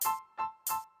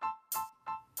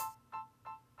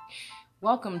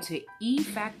Welcome to E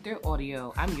Factor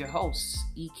Audio. I'm your host,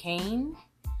 E Kane,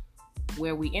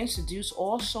 where we introduce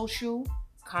all social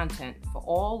content for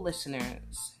all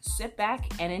listeners. Sit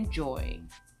back and enjoy.